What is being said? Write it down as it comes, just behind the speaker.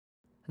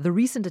The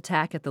recent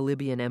attack at the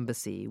Libyan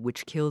embassy,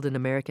 which killed an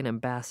American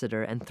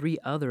ambassador and 3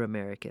 other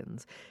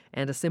Americans,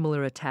 and a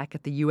similar attack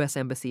at the U.S.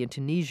 embassy in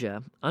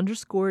Tunisia,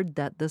 underscored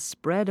that the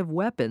spread of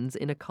weapons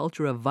in a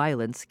culture of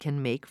violence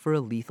can make for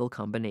a lethal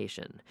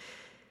combination.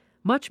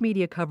 Much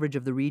media coverage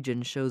of the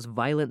region shows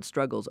violent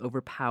struggles over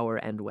power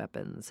and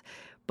weapons.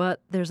 But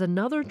there's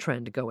another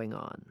trend going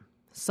on.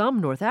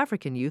 Some North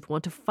African youth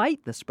want to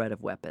fight the spread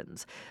of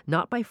weapons,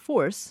 not by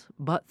force,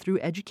 but through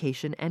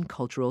education and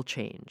cultural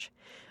change.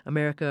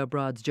 America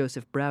Abroad's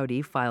Joseph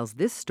Browdy files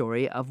this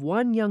story of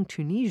one young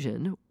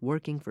Tunisian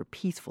working for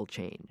peaceful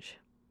change.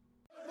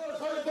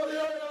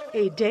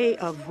 A day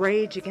of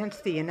rage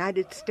against the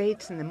United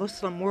States and the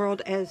Muslim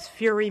world as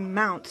fury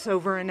mounts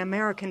over an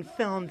American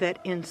film that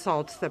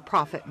insults the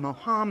Prophet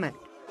Muhammad.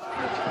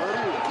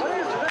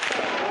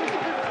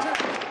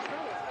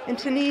 In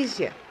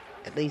Tunisia,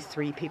 at least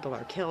 3 people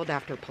are killed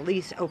after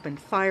police opened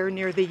fire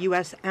near the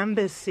U.S.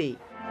 Embassy.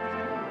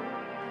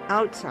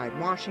 Outside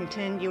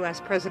Washington,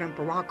 U.S. President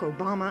Barack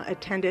Obama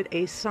attended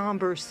a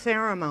somber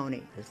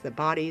ceremony as the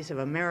bodies of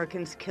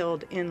Americans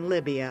killed in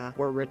Libya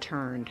were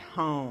returned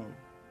home.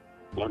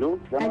 الو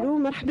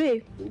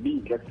مرحبا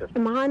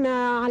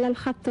معنا على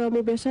الخط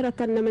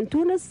مباشرة من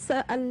تونس.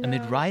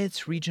 Amid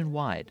riots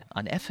region-wide,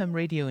 on FM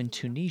radio in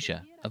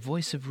Tunisia, a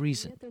voice of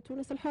reason.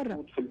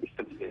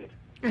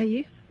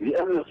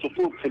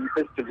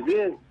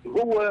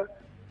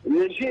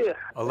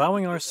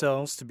 Allowing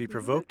ourselves to be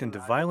provoked into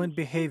violent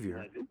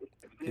behavior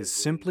is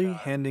simply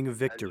handing a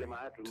victory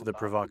to the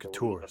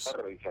provocateurs.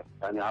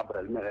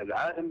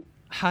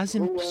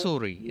 Hazem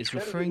Psouri is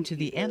referring to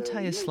the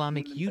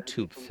anti-Islamic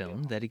YouTube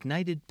film that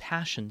ignited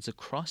passions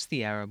across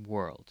the Arab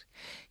world.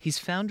 He's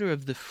founder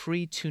of the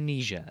Free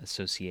Tunisia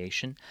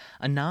Association,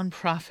 a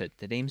non-profit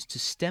that aims to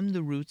stem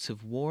the roots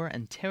of war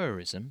and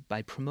terrorism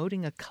by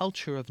promoting a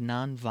culture of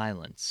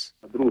non-violence.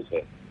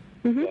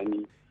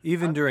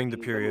 Even during the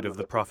period of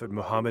the Prophet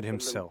Muhammad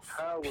himself,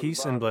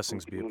 peace and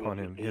blessings be upon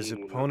him, his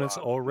opponents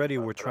already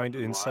were trying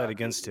to incite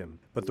against him.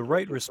 But the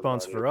right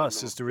response for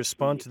us is to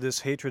respond to this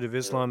hatred of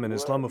Islam and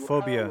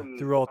Islamophobia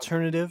through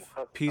alternative,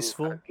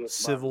 peaceful,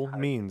 civil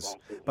means,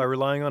 by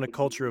relying on a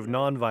culture of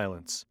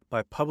nonviolence,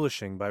 by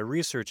publishing, by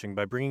researching,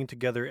 by bringing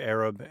together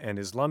Arab and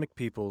Islamic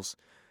peoples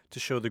to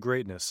show the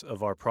greatness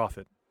of our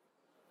Prophet.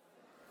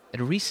 At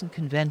a recent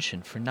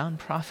convention for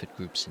non-profit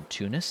groups in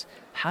Tunis,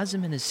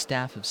 Hazem and his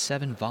staff of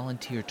 7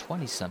 volunteer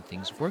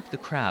 20-somethings worked the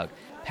crowd,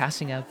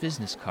 passing out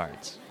business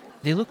cards.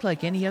 They look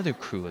like any other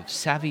crew of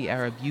savvy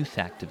Arab youth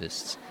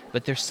activists,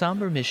 but their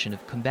somber mission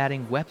of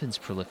combating weapons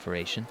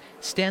proliferation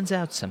stands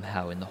out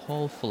somehow in the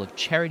hole full of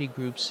charity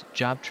groups,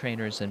 job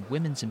trainers, and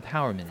women's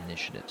empowerment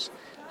initiatives.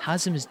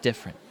 Hazem is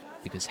different,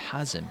 because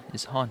Hazem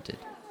is haunted.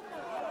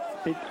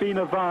 It's been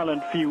a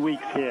violent few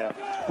weeks here,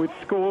 with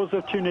scores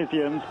of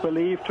Tunisians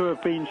believed to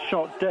have been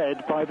shot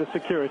dead by the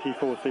security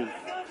forces.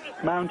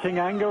 Mounting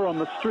anger on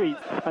the streets,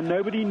 and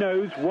nobody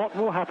knows what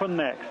will happen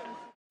next.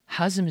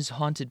 Hazem is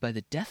haunted by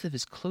the death of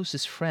his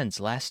closest friends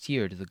last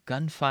year to the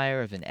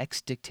gunfire of an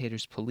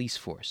ex-dictator's police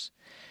force.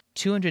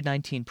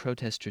 219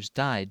 protesters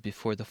died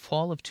before the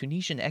fall of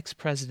Tunisian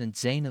ex-president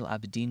Zain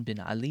al-Abidine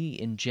bin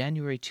Ali in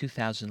January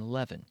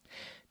 2011.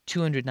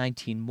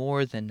 219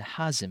 more than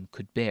Hazem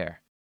could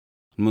bear.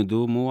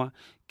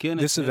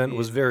 This event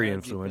was very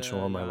influential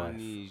on my life,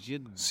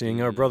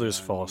 seeing our brothers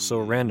fall so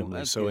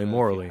randomly, so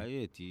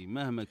immorally.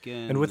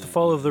 And with the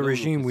fall of the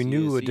regime, we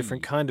knew a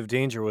different kind of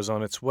danger was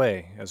on its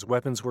way, as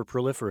weapons were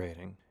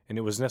proliferating, and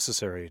it was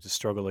necessary to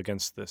struggle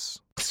against this.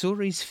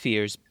 Psouri's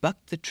fears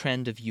bucked the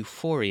trend of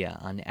euphoria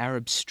on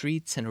Arab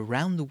streets and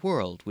around the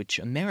world, which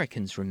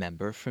Americans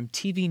remember from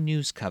TV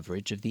news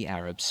coverage of the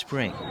Arab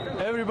Spring.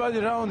 Everybody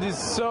around is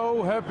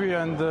so happy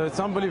and it's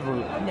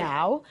unbelievable.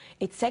 Now,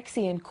 it's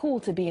sexy and cool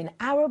to be an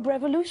Arab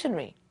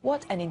revolutionary.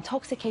 What an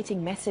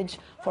intoxicating message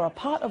for a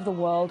part of the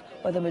world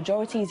where the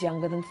majority is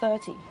younger than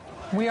 30.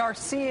 We are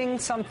seeing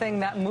something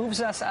that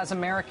moves us as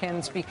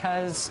Americans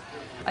because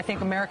I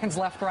think Americans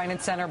left, right, and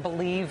center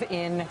believe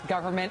in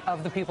government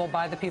of the people,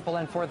 by the people,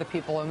 and for the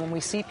people. And when we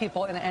see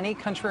people in any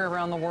country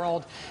around the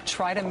world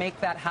try to make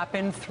that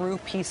happen through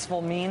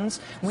peaceful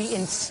means, we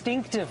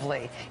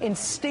instinctively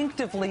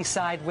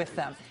side with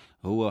them.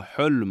 Though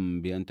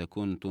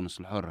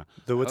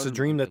it's a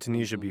dream that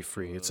Tunisia be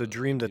free, it's a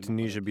dream that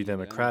Tunisia be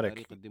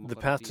democratic, the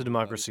path to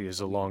democracy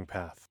is a long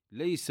path.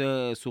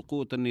 The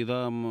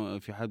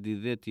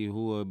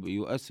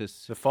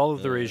fall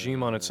of the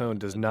regime on its own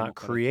does not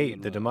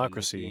create the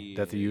democracy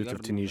that the youth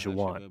of Tunisia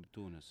want.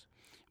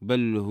 But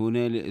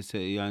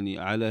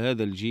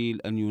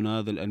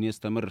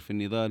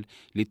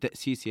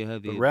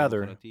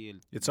rather,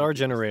 it's our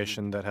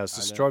generation that has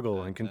to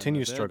struggle and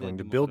continue struggling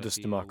to build this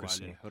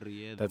democracy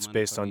that's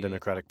based on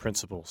democratic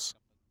principles.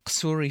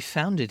 Psouri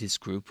founded his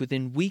group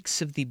within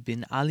weeks of the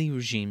Bin Ali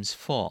regime's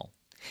fall.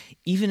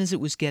 Even as it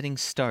was getting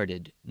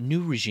started,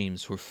 new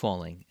regimes were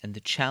falling, and the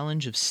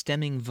challenge of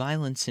stemming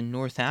violence in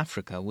North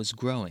Africa was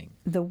growing.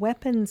 The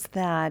weapons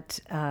that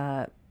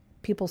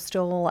people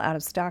stole out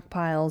of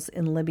stockpiles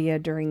in Libya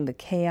during the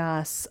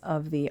chaos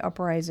of the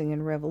uprising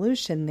and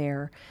revolution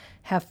there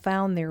have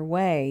found their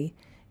way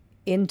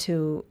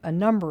into a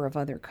number of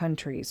other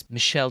countries.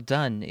 Michelle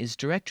Dunn is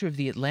director of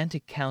the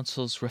Atlantic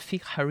Council's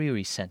Rafiq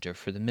Hariri Center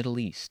for the Middle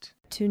East.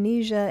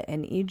 Tunisia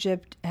and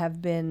Egypt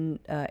have been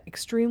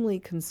extremely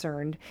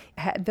concerned.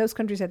 Those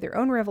countries had their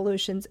own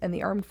revolutions, and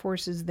the armed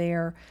forces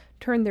there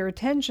turned their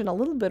attention a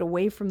little bit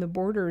away from the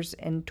borders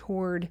and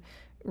toward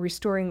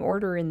restoring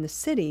order in the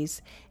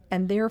cities.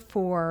 And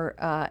therefore,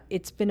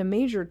 it's been a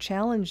major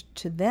challenge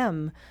to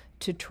them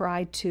to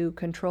try to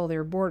control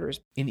their borders.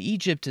 In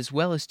Egypt as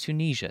well as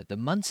Tunisia, the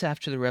months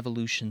after the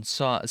revolution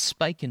saw a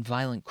spike in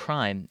violent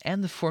crime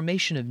and the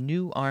formation of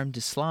new armed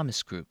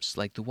Islamist groups,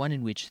 like the one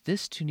in which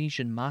this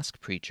Tunisian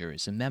mosque preacher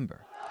is a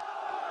member.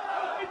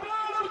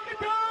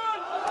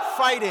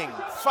 Fighting,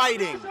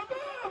 fighting.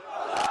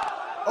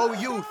 Oh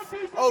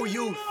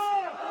youth,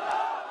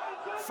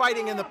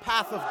 fighting in the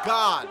path of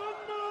God.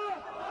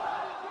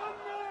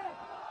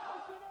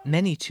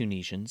 Many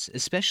Tunisians,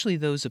 especially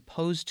those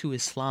opposed to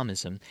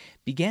Islamism,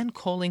 began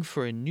calling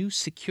for a new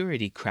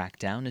security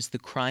crackdown as the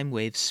crime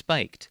wave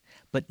spiked,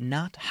 but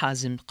not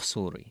Hazem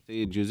Qsouri.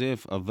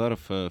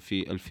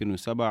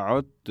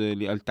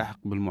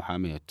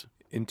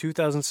 In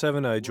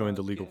 2007, I joined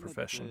the legal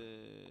profession.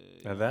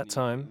 At that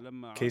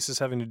time, cases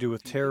having to do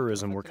with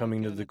terrorism were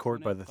coming to the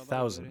court by the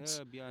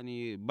thousands.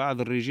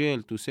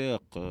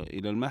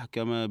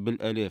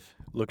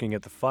 Looking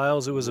at the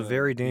files, it was a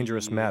very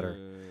dangerous matter.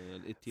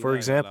 For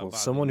example,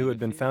 someone who had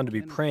been found to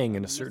be praying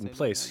in a certain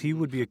place, he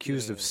would be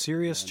accused of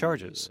serious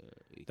charges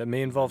that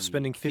may involve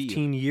spending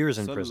 15 years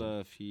in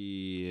prison.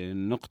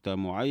 And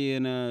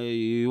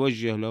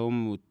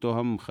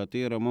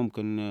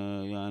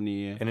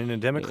in a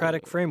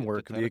democratic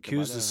framework, the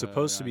accused is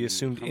supposed to be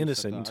assumed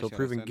innocent until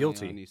proven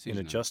guilty in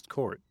a just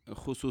court.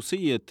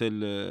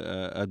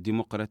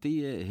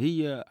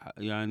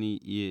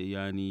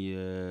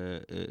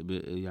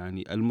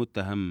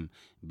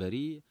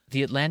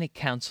 The Atlantic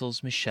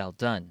Council's Michelle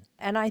Dunn.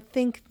 And I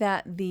think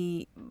that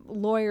the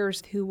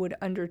lawyers who would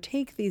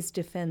undertake these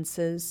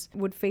defenses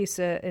would face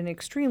an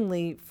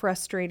extremely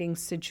frustrating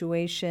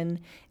situation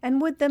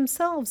and would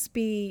themselves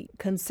be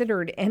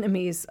considered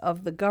enemies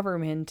of the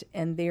government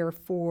and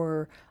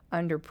therefore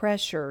under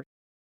pressure.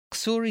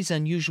 Qsouri's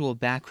unusual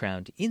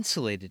background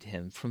insulated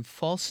him from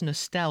false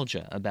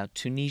nostalgia about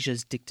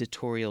Tunisia's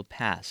dictatorial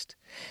past.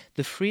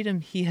 The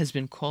freedom he has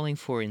been calling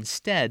for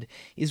instead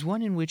is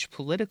one in which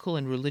political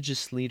and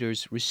religious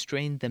leaders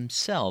restrain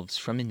themselves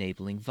from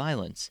enabling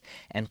violence,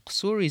 and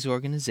Qsouri's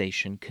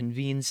organization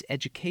convenes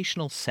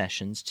educational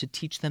sessions to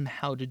teach them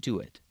how to do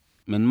it.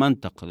 Our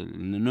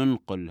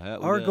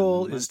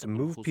goal is to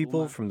move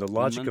people from the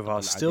logic of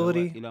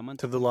hostility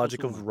to the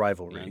logic of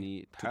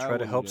rivalry, to try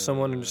to help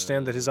someone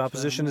understand that his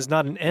opposition is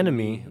not an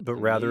enemy, but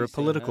rather a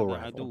political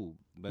rival.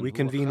 We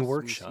convene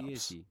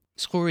workshops.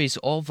 Qsouri's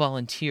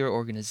all-volunteer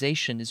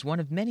organization is one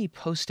of many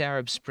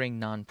post-Arab Spring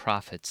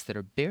nonprofits that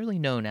are barely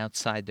known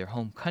outside their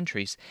home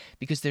countries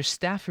because their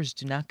staffers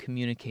do not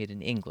communicate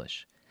in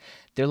English.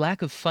 Their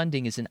lack of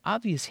funding is an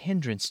obvious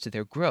hindrance to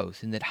their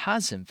growth in that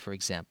Hazem, for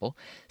example,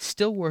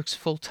 still works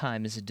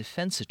full-time as a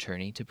defense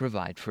attorney to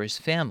provide for his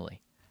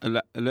family.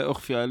 I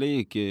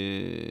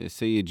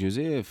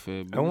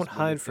won't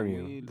hide from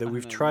you that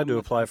we've tried to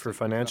apply for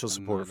financial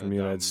support from the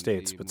United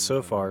States, but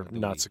so far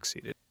not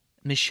succeeded.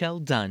 Michelle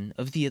Dunn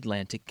of the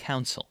Atlantic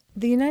Council.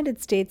 The United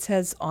States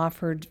has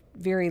offered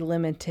very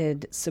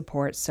limited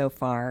support so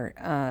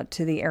far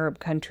to the Arab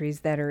countries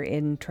that are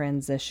in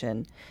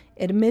transition.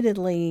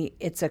 Admittedly,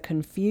 it's a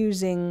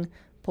confusing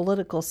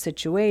political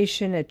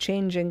situation, a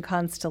changing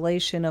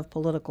constellation of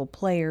political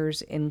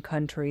players in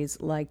countries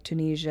like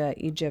Tunisia,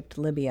 Egypt,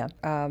 Libya.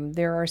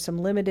 There are some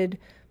limited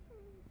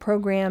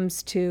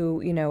programs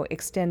to,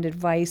 extend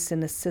advice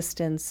and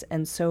assistance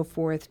and so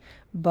forth.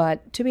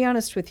 But to be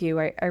honest with you,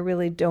 I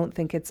really don't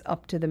think it's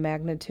up to the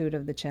magnitude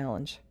of the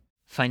challenge.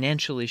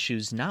 Financial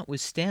issues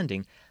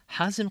notwithstanding,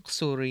 Hazem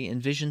Qsouri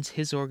envisions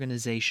his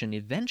organization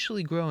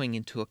eventually growing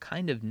into a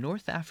kind of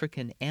North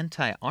African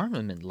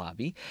anti-armament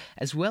lobby,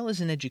 as well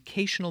as an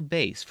educational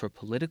base for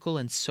political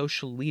and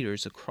social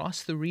leaders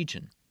across the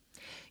region.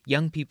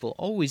 Young people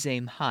always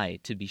aim high,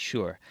 to be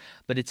sure,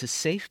 but it's a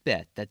safe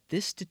bet that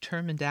this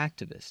determined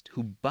activist,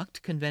 who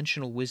bucked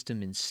conventional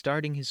wisdom in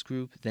starting his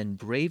group, then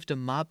braved a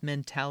mob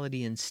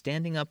mentality in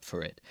standing up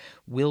for it,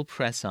 will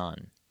press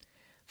on.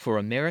 For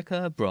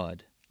America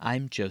Abroad,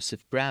 I'm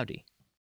Joseph Browdy.